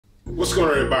What's going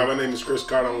on, everybody? My name is Chris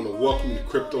Carter. I want to welcome you to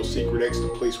Crypto Secret X, the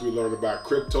place we learn about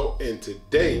crypto. And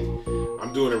today,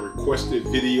 I'm doing a requested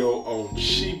video on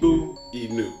Shiba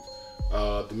Inu,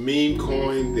 the meme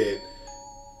coin that,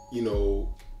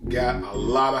 got a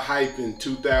lot of hype in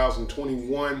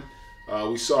 2021.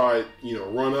 We saw it,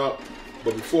 run up.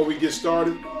 But before we get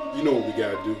started, you know what we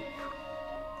got to do.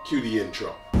 Cue the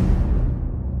intro.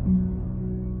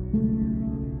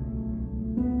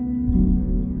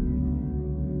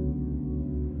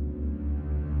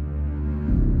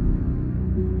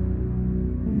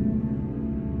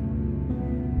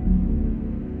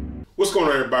 What's going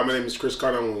on, everybody? My name is Chris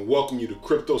Carter. I want to welcome you to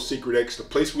Crypto Secret X, the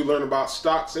place we learn about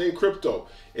stocks and crypto.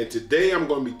 And today I'm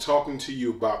going to be talking to you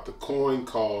about the coin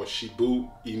called Shiba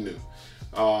Inu.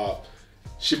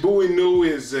 Shiba Inu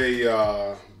is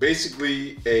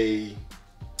basically a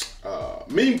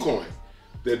meme coin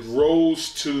that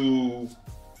rose to,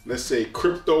 let's say,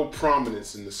 crypto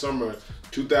prominence in the summer of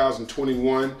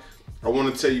 2021. I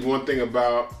want to tell you one thing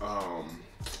about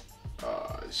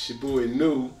Shiba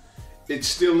Inu. It's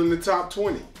still in the top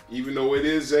 20, even though it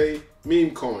is a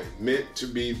meme coin meant to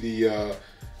be the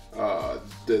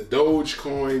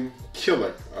Dogecoin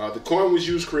killer. The coin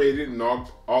was created in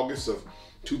August of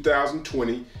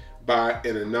 2020 by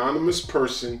an anonymous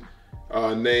person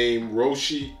named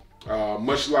Roshi,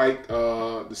 much like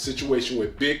the situation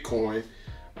with Bitcoin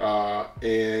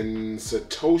and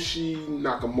Satoshi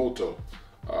Nakamoto.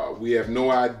 We have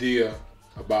no idea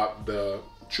about the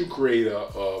true creator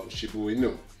of Shiba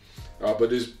Inu.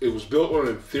 But it was built on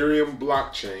an Ethereum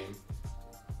blockchain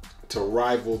to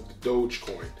rival the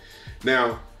Dogecoin.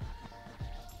 Now,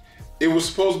 it was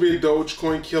supposed to be a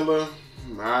Dogecoin killer.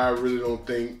 I really don't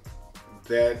think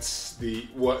that's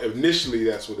initially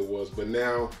that's what it was. But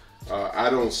now,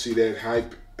 I don't see that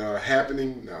hype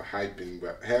happening. Not hyping,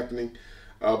 but happening.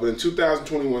 But in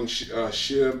 2021,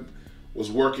 SHIB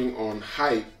was working on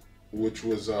hype, which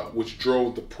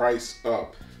drove the price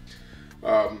up.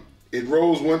 It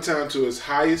rose one time to its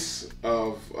highest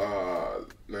of, now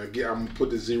again, I'm gonna put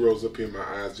the zeros up here, my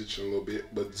eyes itching a little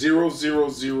bit, but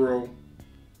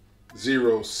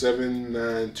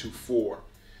 0.00007924,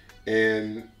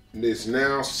 and it's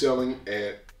now selling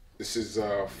at, this is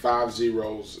 5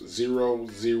 zeros,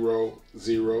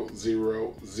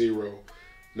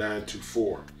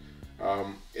 0.00000924.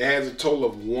 It has a total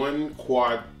of 1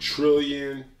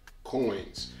 quadrillion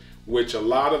coins, which a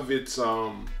lot of its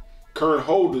current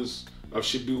holders of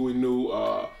Shiba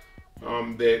Inu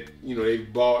that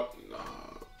they've bought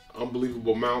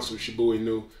unbelievable amounts of Shiba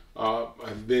Inu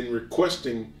have been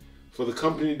requesting for the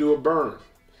company to do a burn.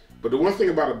 But the one thing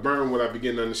about a burn, what I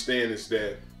begin to understand, is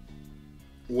that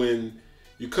when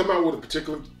you come out with a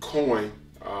particular coin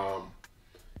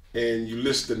and you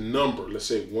list the number, let's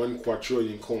say 1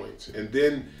 quadrillion coins, and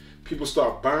then people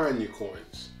start buying your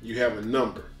coins, you have a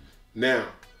number. Now,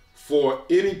 for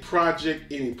any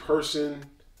project, any person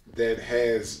that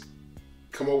has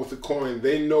come up with a coin,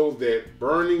 they know that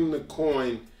burning the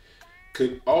coin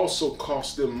could also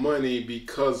cost them money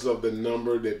because of the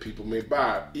number that people may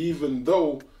buy, even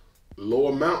though low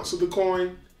amounts of the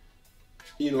coin,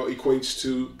 equates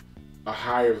to a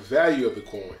higher value of the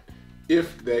coin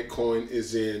if that coin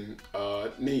is in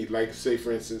need. Like, say,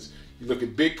 for instance, you look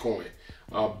at Bitcoin.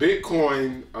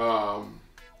 Bitcoin,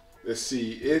 let's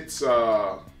see, it's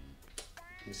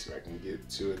let me see if I can get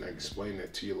to it and I can explain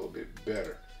that to you a little bit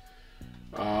better.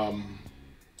 Let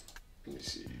me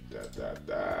see.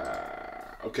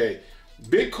 Okay,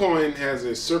 Bitcoin has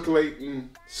a circulating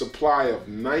supply of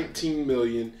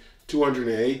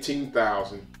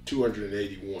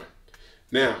 19,218,281.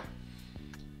 Now,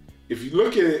 if you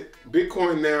look at it,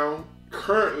 Bitcoin now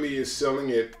currently is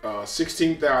selling at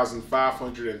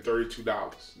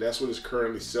 $16,532. That's what it's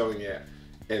currently selling at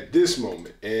this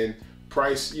moment. And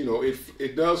price,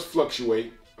 it does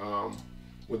fluctuate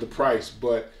with the price.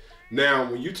 But now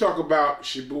when you talk about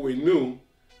Shiba Inu,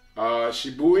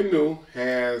 Shiba Inu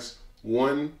has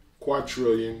 1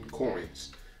 quadrillion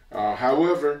coins.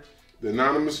 However, the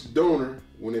anonymous donor,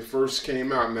 when it first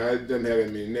came out, now it doesn't have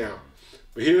that many now,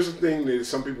 but here's the thing that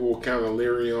some people were kind of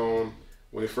leery on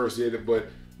when they first did it, but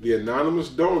the anonymous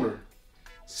donor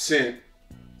sent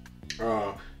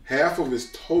half of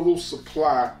his total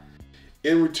supply.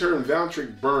 In return,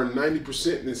 Valtryek burned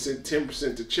 90% and then sent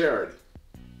 10% to charity.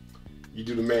 You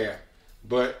do the math.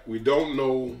 But we don't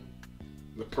know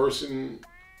the person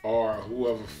or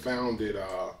whoever founded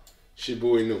Shiba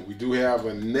Inu. We do have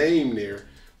a name there,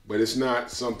 but it's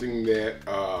not something that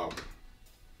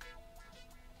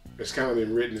that's kind of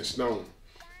been written in stone.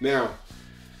 Now,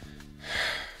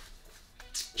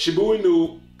 Shiba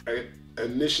Inu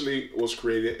initially was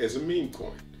created as a meme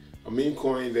coin. a meme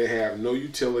coin that have no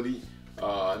utility,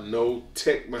 no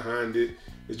tech behind it.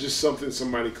 It's just something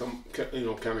somebody kind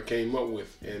of came up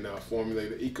with and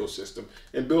formulated an ecosystem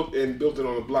and built it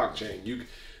on a blockchain.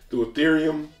 Through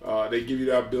Ethereum, they give you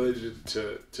the ability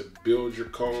to build your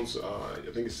coins. I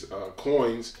think it's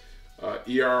coins,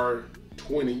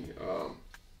 ER20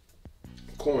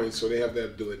 coins. So they have that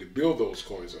ability to build those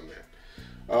coins on that.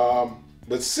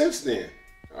 But since then,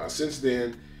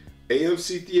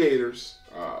 AMC theaters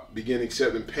began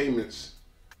accepting payments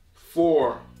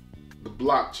for the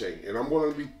blockchain, and I'm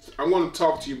going to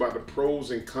talk to you about the pros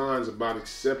and cons about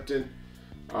accepting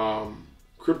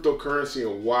cryptocurrency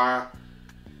and why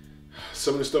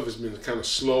some of the stuff has been kind of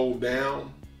slowed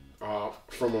down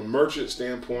from a merchant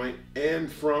standpoint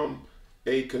and from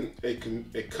a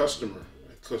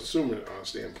consumer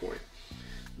standpoint.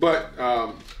 But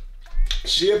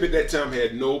SHIB at that time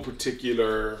had no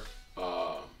particular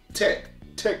tech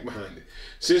behind it.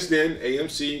 Since then,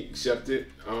 AMC accepted,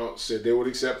 said they would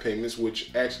accept payments,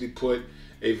 which actually put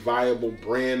a viable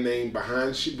brand name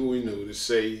behind Shiba Inu to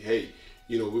say, hey,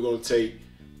 we're going to take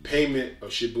payment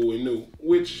of Shiba Inu,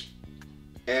 which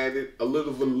added a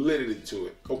little validity to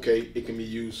it. Okay, it can be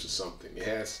used for something. It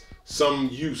has some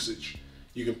usage.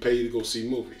 You can pay to go see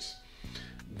movies.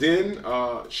 Then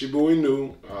Shiba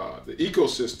Inu, the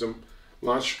ecosystem,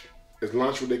 launched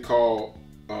what they call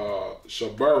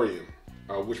Shibarium,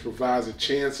 which provides a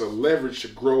chance of leverage to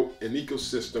grow an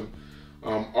ecosystem,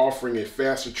 offering a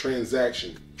faster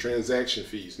transaction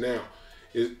fees. Now,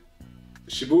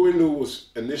 Shiba Inu was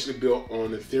initially built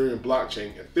on Ethereum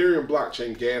blockchain. Ethereum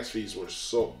blockchain gas fees were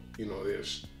they're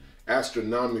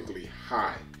astronomically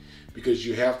high because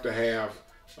you have to have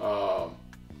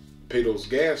pay those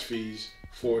gas fees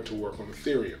for it to work on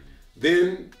Ethereum.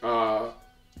 Then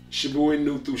Shiba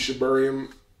Inu through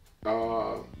Shibarium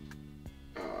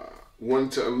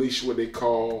wanted to unleash what they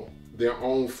call their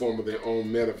own form of their own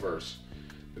metaverse.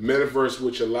 The metaverse,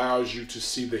 which allows you to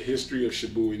see the history of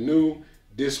Shiba Inu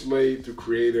displayed through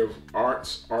creative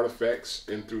arts, artifacts,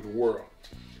 and through the world.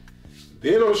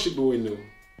 Then on Shiba Inu,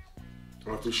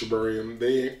 through Shibarium,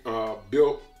 they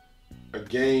built a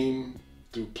game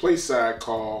through Playside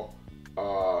called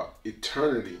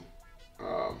Eternity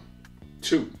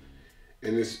 2.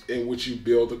 And it's in which you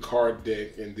build a card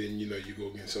deck and then you go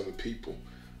against other people.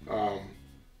 I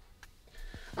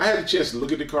had a chance to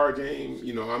look at the card game.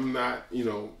 I'm not,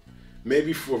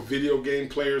 maybe for video game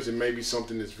players it may be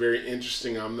something that's very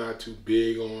interesting. I'm not too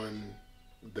big on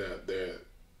the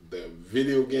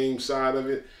video game side of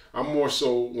it. I'm more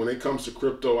so, when it comes to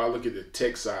crypto, I look at the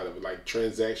tech side of it, like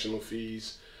transactional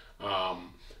fees,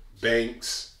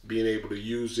 banks being able to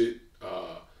use it,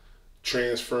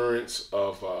 transference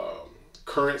of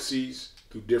currencies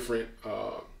through different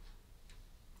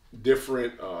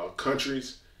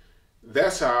countries.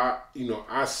 That's how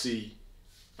I see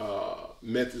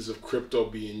methods of crypto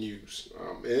being used,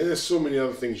 and there's so many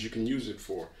other things you can use it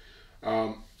for.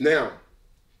 Now,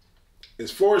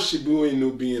 as far as Shiba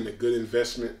Inu being a good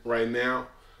investment right now,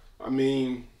 I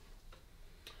mean,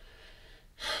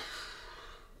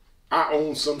 I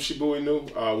own some Shiba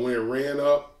Inu. When it ran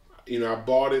up, I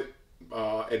bought it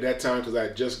at that time because I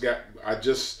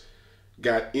just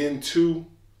got into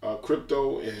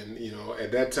crypto, and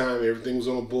at that time everything was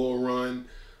on a bull run.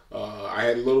 I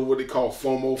had a little what they call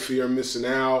FOMO, fear of missing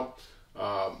out,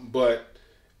 but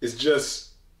it's just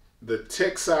the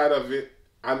tech side of it.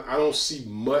 I don't see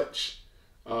much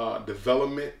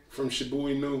development from Shiba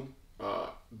Inu,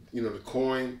 the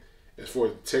coin, as far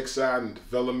as the tech side and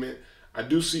development. I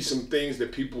do see some things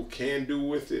that people can do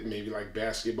with it, maybe like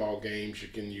basketball games, you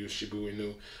can use Shiba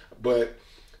Inu, but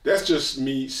that's just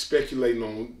me speculating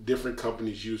on different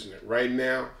companies using it. Right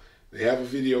now, they have a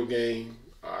video game.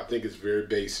 I think it's very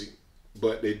basic,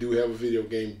 but they do have a video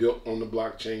game built on the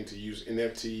blockchain to use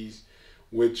NFTs,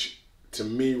 which to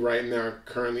me right now,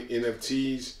 currently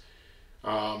NFTs,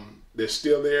 they're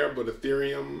still there, but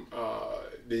Ethereum,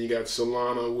 then you got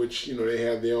Solana, which, they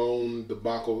have their own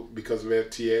debacle because of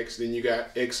FTX. Then you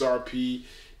got XRP,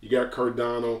 you got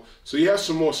Cardano. So you have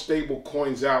some more stable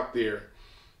coins out there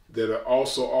that are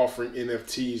also offering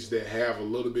NFTs that have a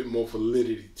little bit more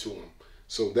validity to them.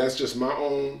 So that's just my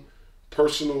own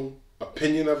personal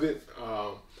opinion of it.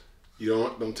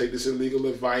 Don't take this as legal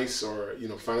advice or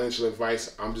financial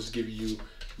advice. I'm just giving you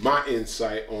my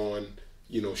insight on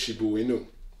Shiba Inu.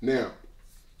 Now,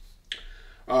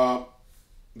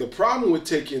 the problem with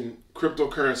taking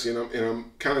cryptocurrency, and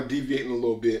I'm kind of deviating a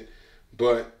little bit,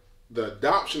 but the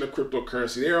adoption of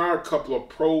cryptocurrency, there are a couple of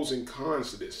pros and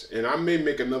cons to this, and I may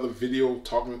make another video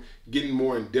getting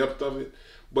more in depth of it.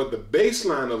 But the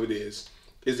baseline of it is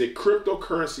that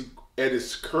cryptocurrency at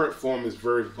its current form is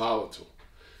very volatile.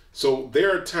 So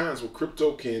there are times where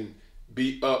crypto can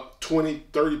be up 20,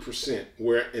 30%.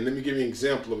 Where, and let me give you an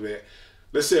example of that.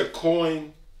 Let's say a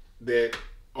coin that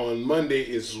on Monday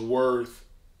is worth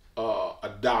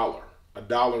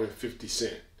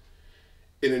 $1.50.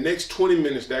 In the next 20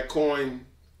 minutes, that coin,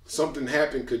 something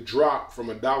happened, could drop from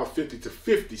 $1.50 to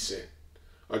 50 cents,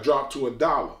 or drop to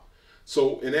 $1.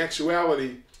 So in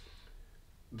actuality,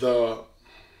 the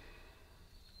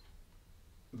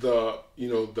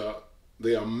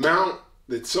amount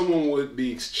that someone would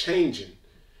be exchanging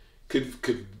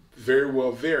could very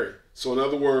well vary. So in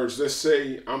other words, let's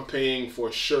say I'm paying for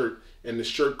a shirt and the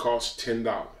shirt costs $10,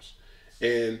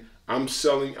 and I'm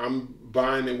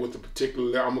buying it with a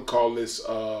particular, I'm gonna call this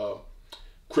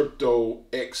crypto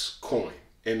X coin,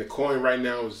 and the coin right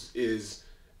now is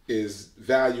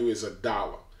value is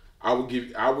 $1. I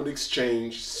would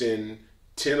exchange, send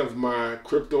 10 of my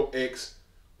crypto X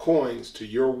coins to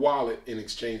your wallet in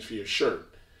exchange for your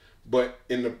shirt. But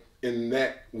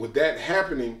with that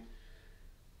happening,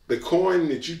 the coin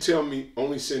that you tell me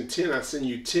only send 10, I send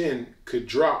you 10, could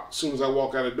drop as soon as I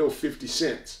walk out the door 50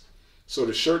 cents. So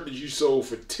the shirt that you sold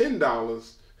for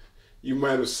 $10, you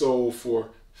might have sold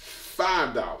for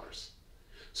 $5.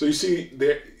 So you see,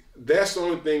 that's the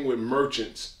only thing with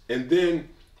merchants. And then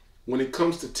when it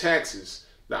comes to taxes,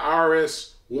 the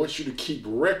IRS wants you to keep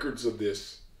records of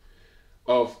this,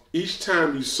 of each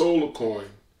time you sold a coin,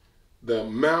 the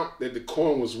amount that the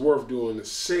coin was worth during the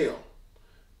sale.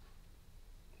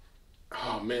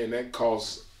 Oh man, that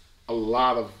causes a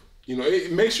lot of,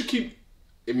 it makes you keep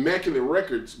immaculate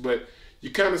records, but you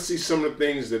kind of see some of the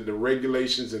things that the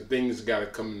regulations and things got to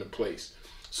come into place.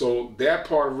 So that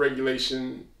part of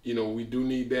regulation, we do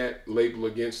need that label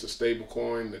against the stable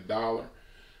coin, the dollar.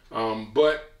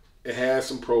 But it has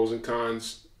some pros and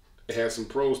cons. It has some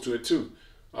pros to it too.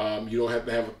 You don't have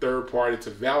to have a third party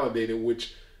to validate it,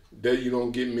 which you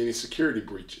don't get many security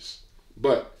breaches.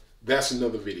 But that's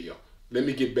another video. Let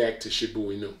me get back to Shiba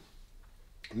Inu.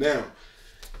 Now,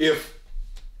 if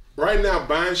right now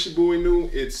buying Shiba Inu,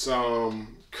 it's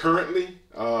currently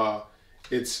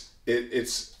it's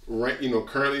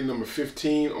currently number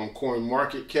 15 on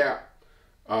CoinMarketCap.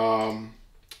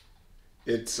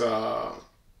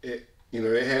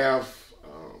 They have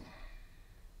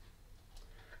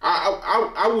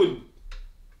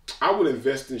I would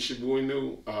invest in Shiba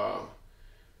Inu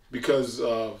because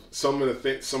of some of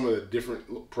the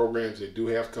different programs they do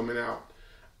have coming out.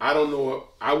 I don't know.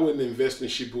 I wouldn't invest in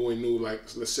Shiba Inu like,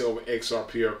 let's say, over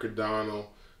XRP or Cardano,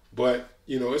 but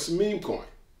it's a meme coin.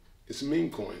 It's a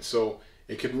meme coin, so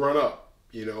it can run up.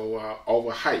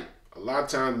 Over hype. A lot of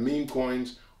times, meme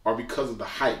coins are because of the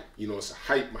hype. It's a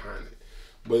hype behind it.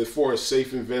 But as far as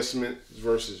safe investments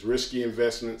versus risky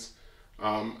investments,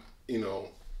 I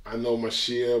know my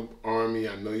SHIB army.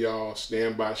 I know y'all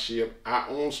stand by SHIB. I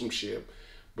own some SHIB,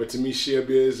 but to me, SHIB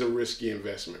is a risky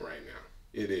investment right now.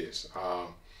 It is.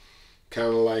 Kind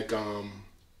of like, I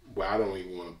don't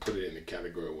even want to put it in the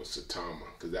category with Satama,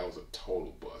 because that was a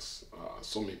total bust.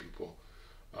 So many people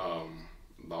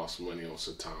lost money on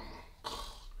Satama.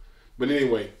 But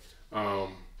anyway,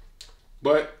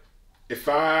 but if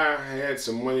I had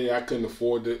some money that I could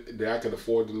afford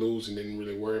to lose and didn't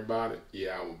really worry about it,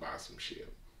 yeah, I would buy some SHIB.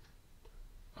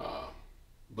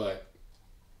 But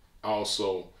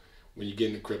also, when you get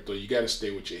into crypto, you got to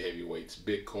stay with your heavyweights: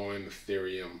 Bitcoin,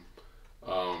 Ethereum,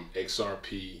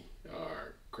 XRP,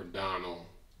 Cardano,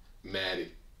 Matic.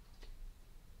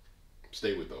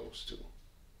 Stay with those two,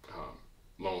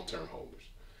 long-term holders.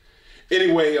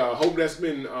 Anyway, hope that's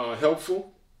been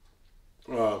helpful.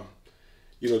 Do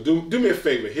me a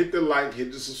favor, hit the like,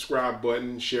 hit the subscribe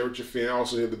button, share with your friends.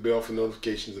 Also hit the bell for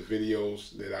notifications of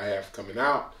videos that I have coming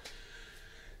out.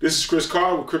 This is Chris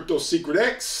Carr with Crypto Secret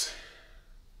X.